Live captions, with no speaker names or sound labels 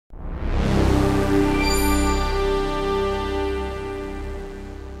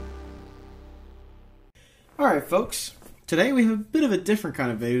Alright folks, today we have a bit of a different kind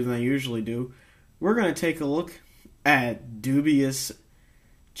of video than I usually do. We're going to take a look at dubious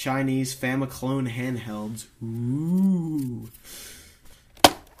Chinese Famiclone handhelds. Ooh.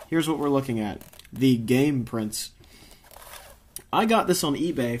 Here's what we're looking at. The Game Prince. I got this on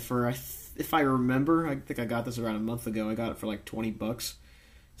eBay for, if I remember, I think I got this around a month ago. I got it for like 20 bucks,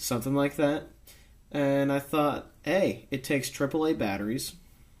 something like that. And I thought, hey, it takes AAA batteries.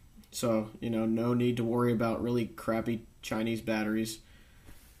 So, no need to worry about really crappy Chinese batteries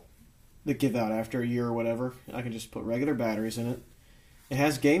that give out after a year or whatever. I can just put regular batteries in it. It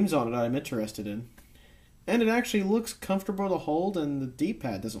has games on it I'm interested in. And it actually looks comfortable to hold, and the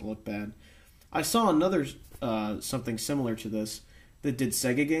D-pad doesn't look bad. I saw another something similar to this that did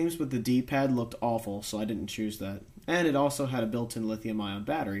Sega games, but the D-pad looked awful, so I didn't choose that. And it also had a built-in lithium-ion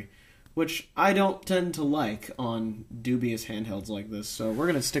battery, which I don't tend to like on dubious handhelds like this, so we're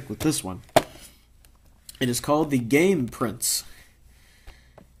going to stick with this one. It is called the Game Prince.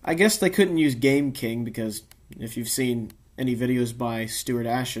 I guess they couldn't use Game King, because if you've seen any videos by Stuart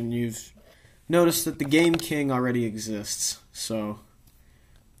Ashen, you've noticed that the Game King already exists. So,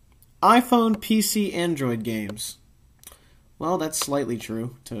 iPhone, PC, Android games. Well, that's slightly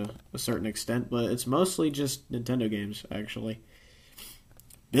true to a certain extent, but it's mostly just Nintendo games, actually.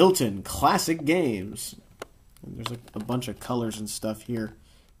 Built-in classic games. And there's a bunch of colors and stuff here.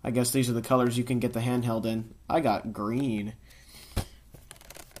 I guess these are the colors you can get the handheld in. I got green.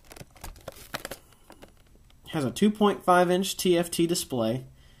 Has a 2.5-inch TFT display.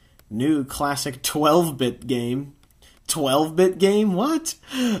 New classic 12-bit game. 12-bit game? What?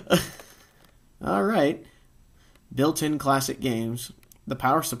 Alright. Built-in classic games. The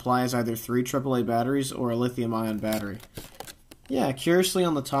power supply is either 3 AAA batteries or a lithium-ion battery. Yeah, curiously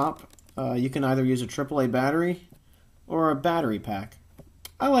on the top, you can either use a AAA battery or a battery pack.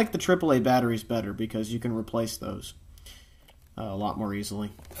 I like the AAA batteries better because you can replace those a lot more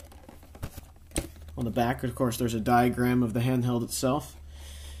easily. On the back, of course, there's a diagram of the handheld itself.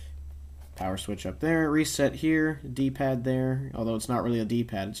 Power switch up there, reset here, D-pad there, although it's not really a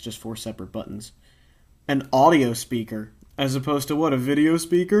D-pad, it's just 4 separate buttons. An audio speaker, as opposed to what, a video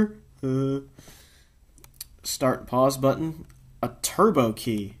speaker? Start and pause button. A turbo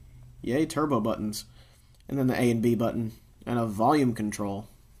key. Yay, turbo buttons. And then the A and B button. And a volume control.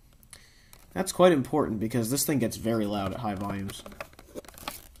 That's quite important because this thing gets very loud at high volumes.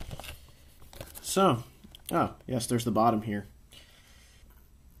 So, oh, yes, there's the bottom here.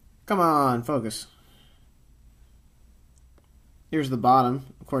 Come on, focus. Here's the bottom.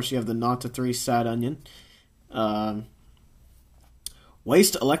 Of course, you have the 0 to 3 side onion.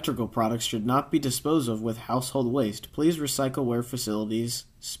 Waste electrical products should not be disposed of with household waste. Please recycle where facilities,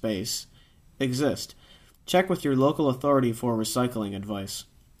 space, exist. Check with your local authority for recycling advice.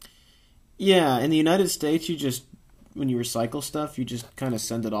 Yeah, in the United States, when you recycle stuff, you just kind of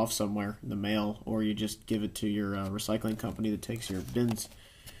send it off somewhere in the mail, or you just give it to your recycling company that takes your bins,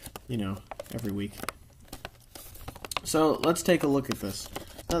 every week. So, let's take a look at this.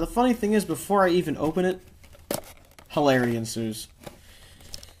 Now, the funny thing is, before I even open it, hilarity ensues.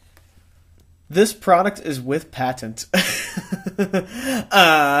 This product is with patent.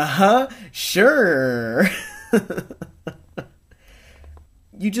 Sure.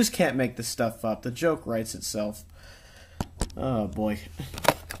 You just can't make this stuff up. The joke writes itself. Oh, boy.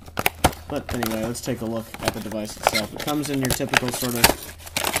 But anyway, let's take a look at the device itself. It comes in your typical sort of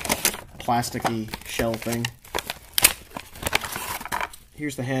plasticky shell thing.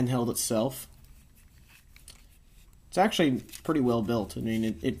 Here's the handheld itself. It's actually pretty well built. I mean,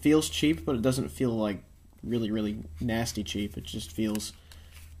 it feels cheap, but it doesn't feel like really, really nasty cheap. It just feels...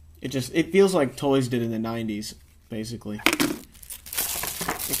 It feels like toys did in the 90s, basically.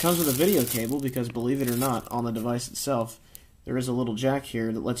 It comes with a video cable because, believe it or not, on the device itself, there is a little jack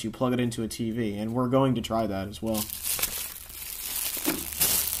here that lets you plug it into a TV, and we're going to try that as well.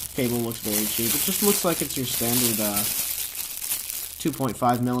 Cable looks very cheap. It just looks like it's your standard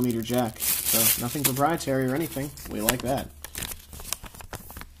 2.5mm jack. So, nothing proprietary or anything. We like that.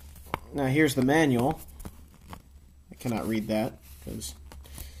 Now, here's the manual. I cannot read that, because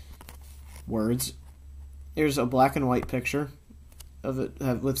words. Here's a black and white picture of it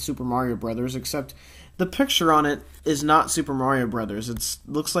with Super Mario Brothers, except the picture on it is not Super Mario Brothers. It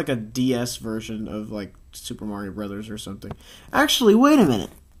looks like a DS version of, like, Super Mario Brothers or something. Actually, wait a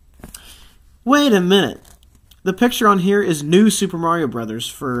minute. Wait a minute. The picture on here is new Super Mario Brothers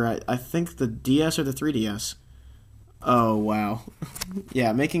for, I think, the DS or the 3DS. Oh, wow.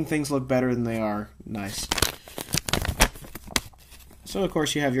 Yeah, making things look better than they are. Nice. So, of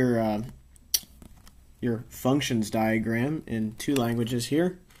course, you have your functions diagram in 2 languages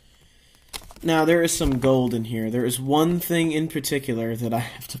here. Now, there is some gold in here. There is one thing in particular that I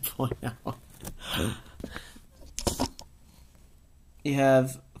have to point out. You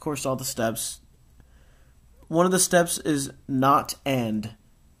have, of course, all the steps. One of the steps is not and.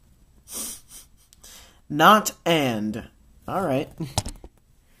 Not and. Alright.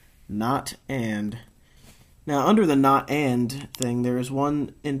 Not and. Now, under the not and thing, there is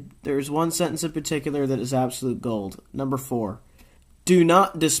one sentence in particular that is absolute gold. Number 4. Do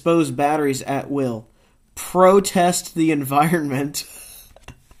not dispose batteries at will. Protest the environment.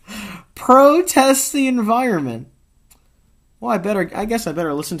 Protest the environment. Well, I guess I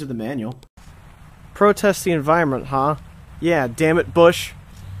better listen to the manual. Protest the environment, huh? Yeah, damn it, Bush.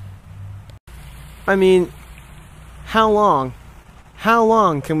 I mean, how long? How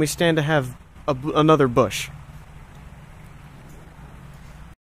long can we stand to have another Bush?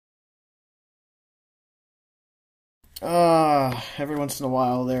 Every once in a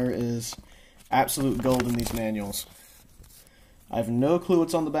while there is absolute gold in these manuals. I have no clue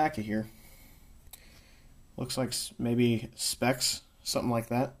what's on the back of here. Looks like maybe specs, something like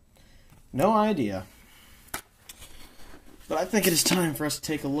that. No idea. But I think it is time for us to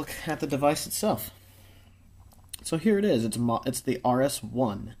take a look at the device itself. So here it is. It's the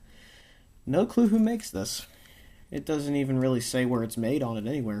RS-1. No clue who makes this. It doesn't even really say where it's made on it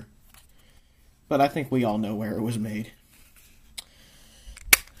anywhere. But I think we all know where it was made.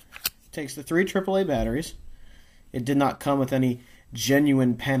 Takes the 3 AAA batteries. It did not come with any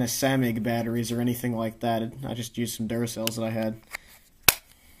genuine Panasonic batteries or anything like that. I just used some Duracells that I had.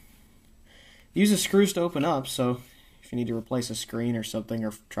 Uses screws to open up, so if you need to replace a screen or something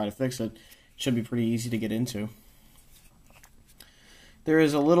or try to fix it, it should be pretty easy to get into. There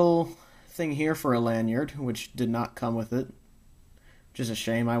is a little thing here for a lanyard, which did not come with it, which is a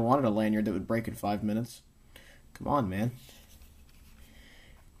shame. I wanted a lanyard that would break in 5 minutes. Come on, man.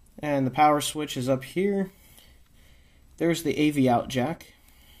 And the power switch is up here. There's the AV out jack,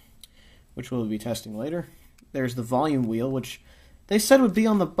 which we'll be testing later. There's the volume wheel, which they said would be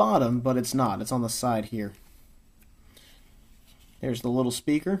on the bottom, but it's not. It's on the side here. There's the little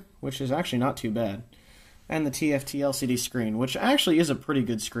speaker, which is actually not too bad. And the TFT LCD screen, which actually is a pretty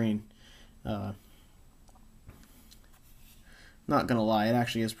good screen. Not gonna lie, it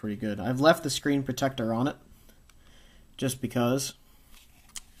actually is pretty good. I've left the screen protector on it, just because.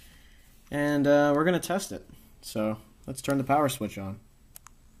 And we're gonna test it. So let's turn the power switch on.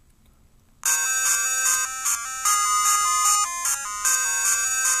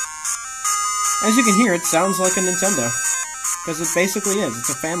 As you can hear, it sounds like a Nintendo, because it basically is. It's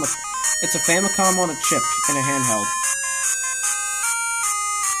a Famicom on a chip in a handheld.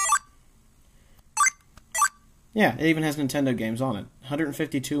 Yeah, it even has Nintendo games on it.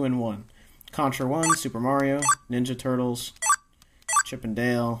 152 in 1. Contra 1, Super Mario, Ninja Turtles, Chip and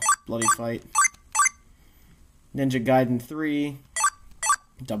Dale, Bloody Fight, Ninja Gaiden 3,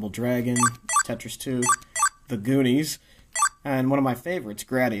 Double Dragon, Tetris 2, The Goonies, and one of my favorites,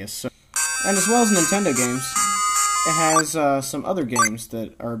 Gradius. So, and as well as Nintendo games, it has some other games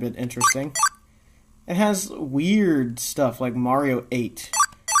that are a bit interesting. It has weird stuff like Mario 8,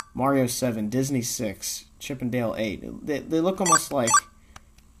 Mario 7, Disney 6, Chip and Dale 8. They look almost like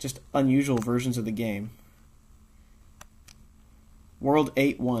just unusual versions of the game. World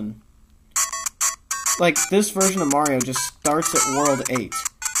 8-1. Like, this version of Mario just starts at World 8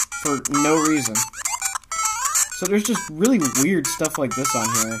 for no reason. So there's just really weird stuff like this on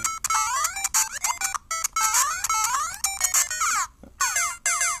here.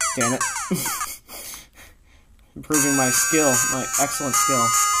 Damn it. Improving my skill, my excellent skill.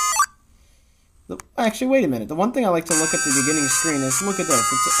 Actually, wait a minute. The one thing I like to look at the beginning screen is, look at this.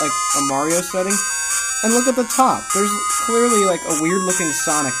 It's like a Mario setting. And look at the top. There's clearly like a weird looking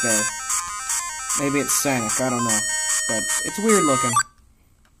Sonic there. Maybe it's Sonic, I don't know. But it's weird looking.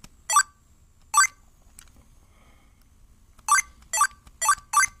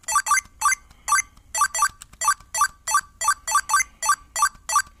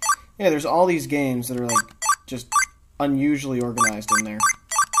 Yeah, there's all these games that are like just unusually organized in there.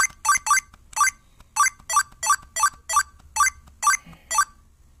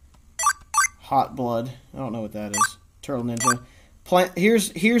 Hot Blood. I don't know what that is. Turtle Ninja.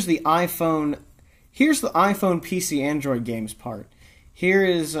 Here's the iPhone. Here's the iPhone, PC, Android games part. Here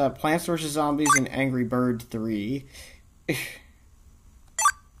is Plants vs. Zombies and Angry Bird 3.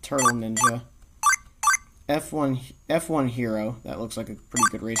 Turtle Ninja. F1 Hero. That looks like a pretty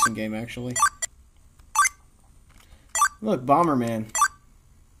good racing game, actually. Look, Bomberman.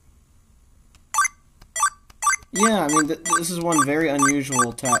 Yeah, I mean, this is one very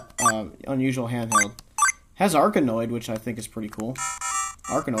unusual handheld. Has Arkanoid, which I think is pretty cool.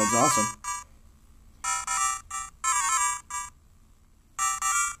 Arkanoid's awesome.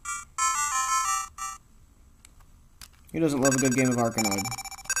 Who doesn't love a good game of Arkanoid?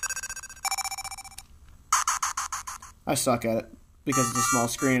 I suck at it because it's a small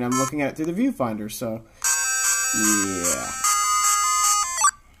screen and I'm looking at it through the viewfinder, so yeah.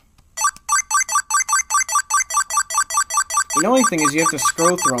 The only thing is you have to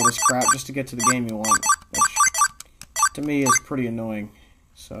scroll through all this crap just to get to the game you want, which to me is pretty annoying.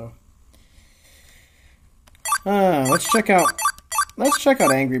 So let's check out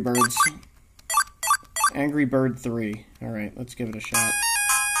Angry Birds. Angry Bird 3. Alright, let's give it a shot.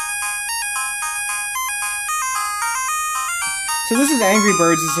 So this is Angry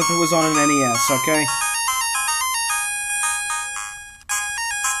Birds as if it was on an NES, okay?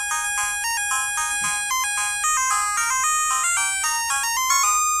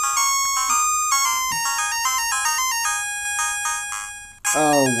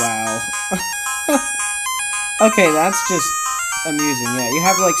 Oh, wow. Okay, that's just amusing. Yeah, you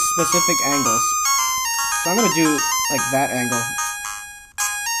have, like, specific angles. So I'm gonna do, like, that angle.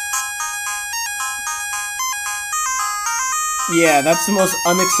 Yeah, that's the most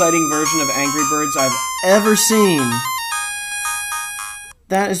unexciting version of Angry Birds I've ever seen.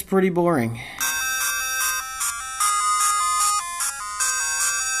 That is pretty boring.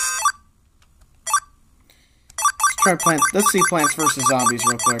 Let's see Plants vs. Zombies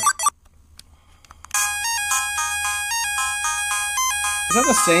real quick. Is that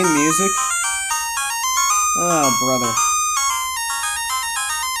the same music? Oh, brother.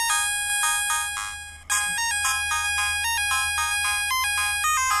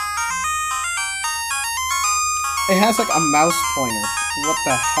 It has like a mouse pointer. What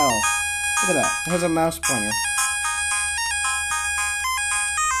the hell? Look at that. It has a mouse pointer.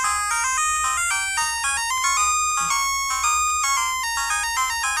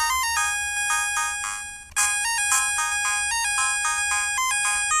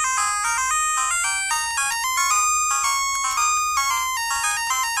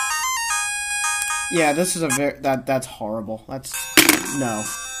 Yeah, this is a that's horrible. No.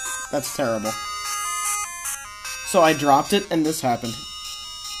 That's terrible. So I dropped it and this happened.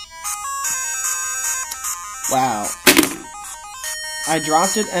 Wow. I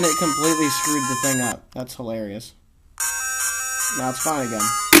dropped it and it completely screwed the thing up. That's hilarious. Now it's fine again.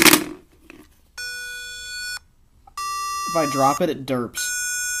 If I drop it, it derps.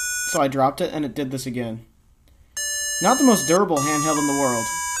 So I dropped it and it did this again. Not the most durable handheld in the world.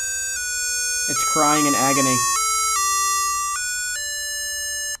 It's crying in agony.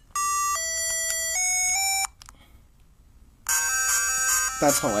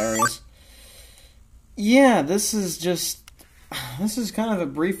 That's hilarious. Yeah, this is kind of a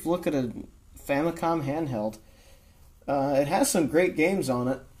brief look at a Famicom handheld. It has some great games on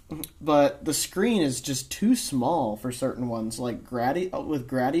it, but the screen is just too small for certain ones. Like with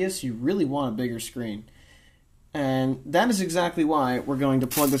Gradius, you really want a bigger screen. And that is exactly why we're going to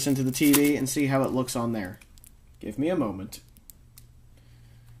plug this into the TV and see how it looks on there. Give me a moment.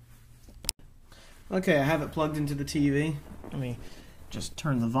 Okay, I have it plugged into the TV. Let me just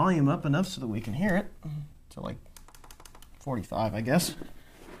turn the volume up enough so that we can hear it. To like 45, I guess.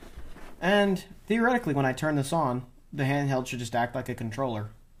 And theoretically, when I turn this on, the handheld should just act like a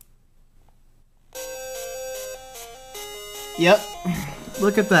controller. Yep.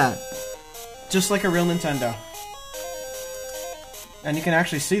 Look at that. Just like a real Nintendo. And you can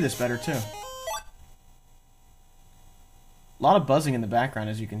actually see this better, too. A lot of buzzing in the background,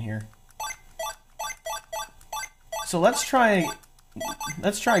 as you can hear. So let's try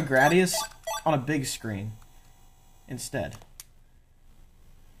Gradius on a big screen instead.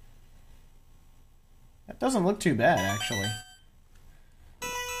 That doesn't look too bad, actually.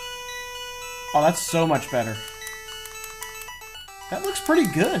 Oh, that's so much better. That looks pretty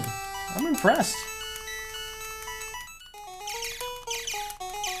good. I'm impressed.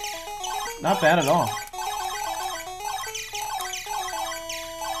 Not bad at all.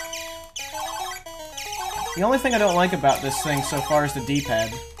 The only thing I don't like about this thing so far is the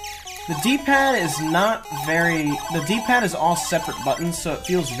D-pad. The D-pad is not very... The D-pad is all separate buttons, so it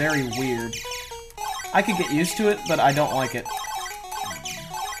feels very weird. I could get used to it, but I don't like it.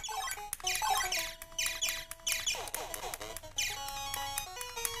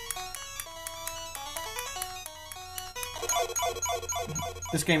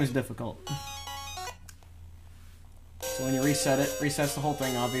 This game is difficult. So when you reset it, resets the whole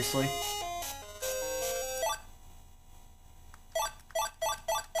thing, obviously.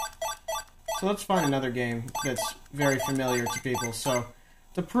 So let's find another game that's very familiar to people. So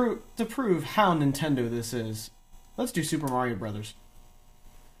to prove how Nintendo this is, let's do Super Mario Brothers.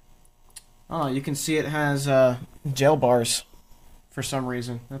 Oh, you can see it has jail bars for some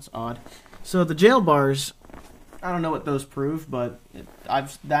reason. That's odd. So the jail bars I don't know what those prove, but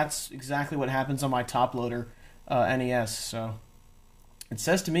that's exactly what happens on my top loader NES. So it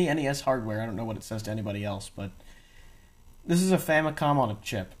says to me NES hardware. I don't know what it says to anybody else, but this is a Famicom on a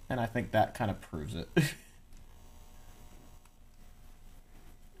chip, and I think that kind of proves it.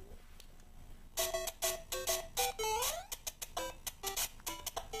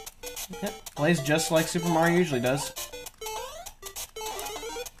 Yep, plays just like Super Mario usually does.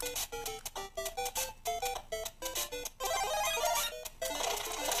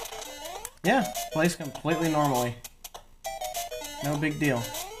 Yeah, plays completely normally. No big deal.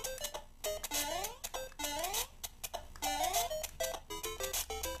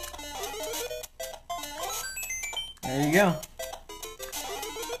 There you go.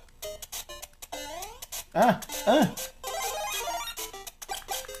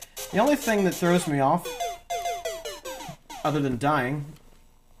 The only thing that throws me off, other than dying,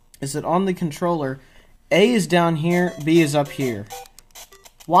 is that on the controller, A is down here, B is up here.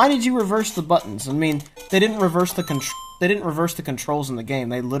 Why did you reverse the buttons? I mean, they didn't reverse the controls in the game.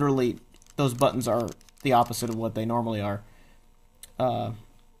 They literally, those buttons are the opposite of what they normally are on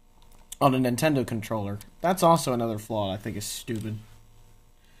a Nintendo controller. That's also another flaw I think is stupid.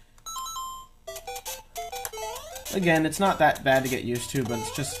 Again, it's not that bad to get used to, but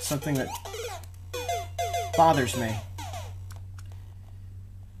it's just something that bothers me.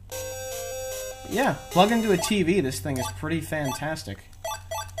 Yeah, plug into a TV, this thing is pretty fantastic.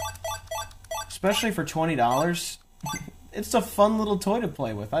 Especially for $20. It's a fun little toy to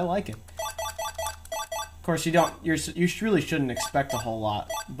play with. I like it. Of course, you really shouldn't expect a whole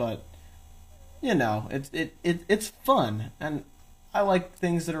lot, but you know, it's fun, and I like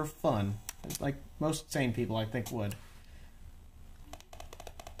things that are fun. Like most sane people, I think, would.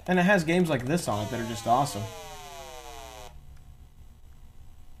 And it has games like this on it that are just awesome.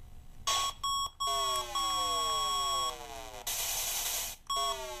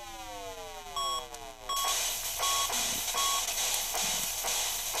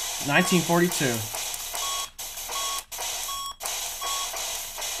 (1942).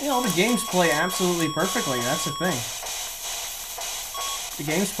 You know, the games play absolutely perfectly. That's the thing. The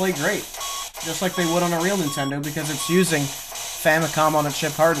games play great, just like they would on a real Nintendo, because it's using Famicom on a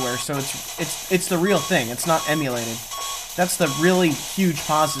chip hardware. So it's the real thing. It's not emulated. That's the really huge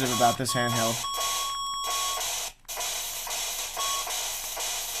positive about this handheld.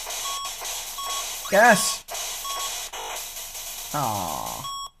 Yes. Aww.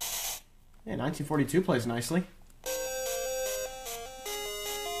 Yeah, 1942 plays nicely.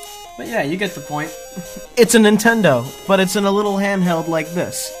 But yeah, you get the point. It's a Nintendo, but it's in a little handheld like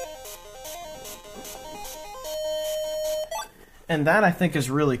this. And that, I think, is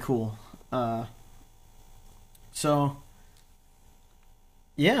really cool. So,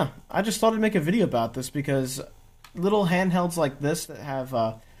 yeah, I just thought I'd make a video about this because little handhelds like this that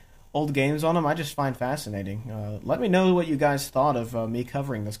have old games on them, I just find fascinating. Let me know what you guys thought of me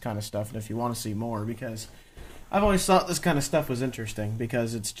covering this kind of stuff, and if you want to see more, because I've always thought this kind of stuff was interesting,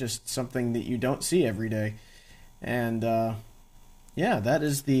 because it's just something that you don't see every day. And, yeah, that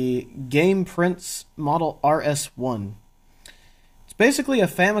is the Game Prince model RS-1. It's basically a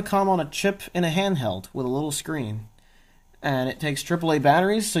Famicom on a chip in a handheld with a little screen. And it takes AAA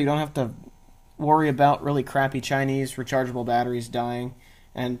batteries, so you don't have to worry about really crappy Chinese rechargeable batteries dying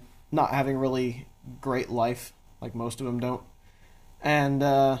and not having really great life, like most of them don't. And,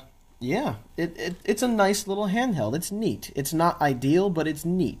 yeah, it's a nice little handheld. It's neat. It's not ideal, but it's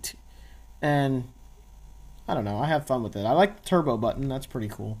neat. And, I don't know, I have fun with it. I like the turbo button. That's pretty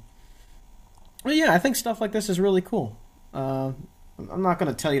cool. But yeah, I think stuff like this is really cool. I'm not going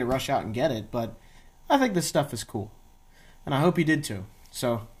to tell you to rush out and get it, but I think this stuff is cool. And I hope you did too.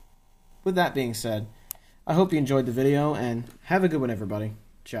 So, with that being said, I hope you enjoyed the video, and have a good one, everybody.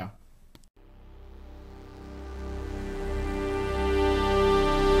 Ciao.